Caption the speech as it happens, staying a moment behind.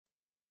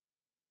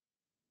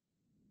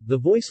The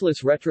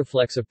voiceless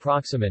retroflex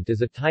approximant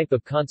is a type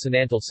of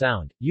consonantal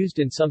sound, used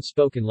in some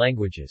spoken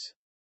languages.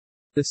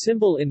 The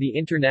symbol in the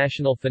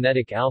International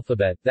Phonetic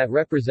Alphabet that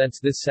represents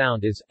this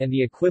sound is, and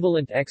the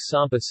equivalent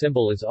X-Sampa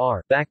symbol is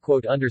R,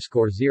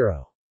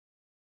 _0.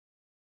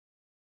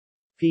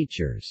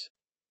 Features.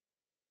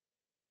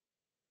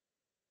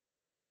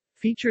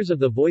 Features of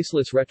the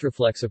voiceless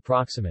retroflex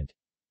approximant.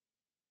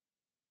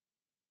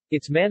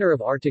 Its manner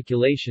of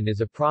articulation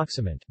is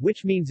approximant,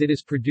 which means it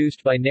is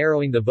produced by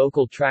narrowing the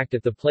vocal tract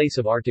at the place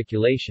of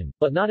articulation,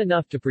 but not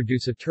enough to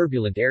produce a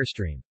turbulent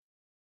airstream.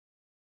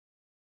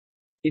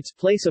 Its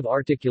place of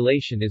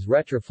articulation is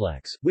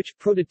retroflex, which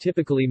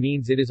prototypically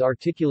means it is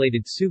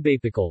articulated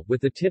subapical,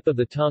 with the tip of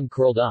the tongue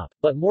curled up,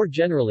 but more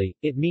generally,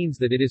 it means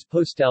that it is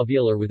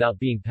postalveolar without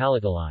being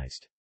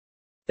palatalized.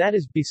 That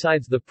is,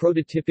 besides the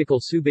prototypical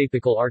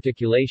subapical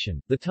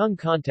articulation, the tongue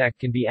contact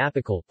can be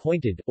apical,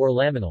 pointed, or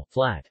laminal,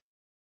 flat.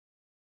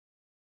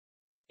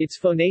 Its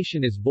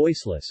phonation is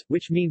voiceless,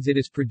 which means it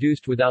is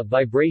produced without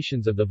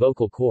vibrations of the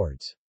vocal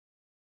cords.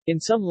 In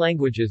some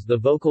languages the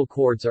vocal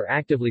cords are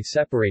actively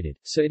separated,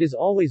 so it is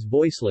always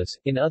voiceless,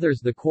 in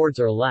others the cords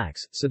are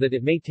lax, so that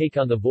it may take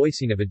on the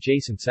voicing of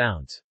adjacent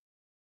sounds.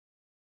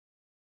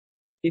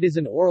 It is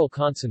an oral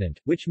consonant,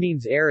 which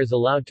means air is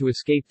allowed to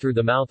escape through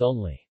the mouth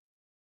only.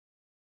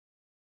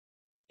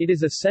 It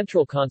is a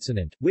central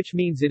consonant, which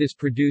means it is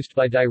produced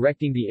by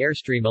directing the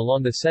airstream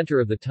along the center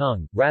of the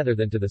tongue, rather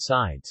than to the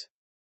sides.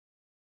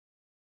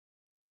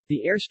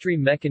 The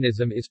airstream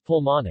mechanism is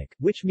pulmonic,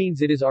 which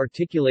means it is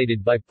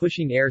articulated by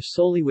pushing air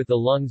solely with the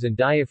lungs and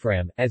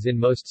diaphragm, as in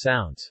most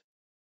sounds.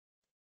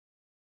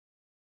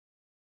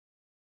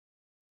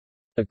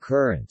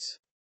 Occurrence.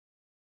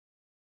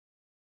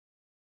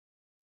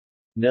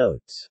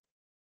 Notes.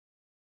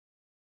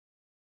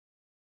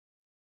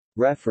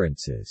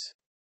 References.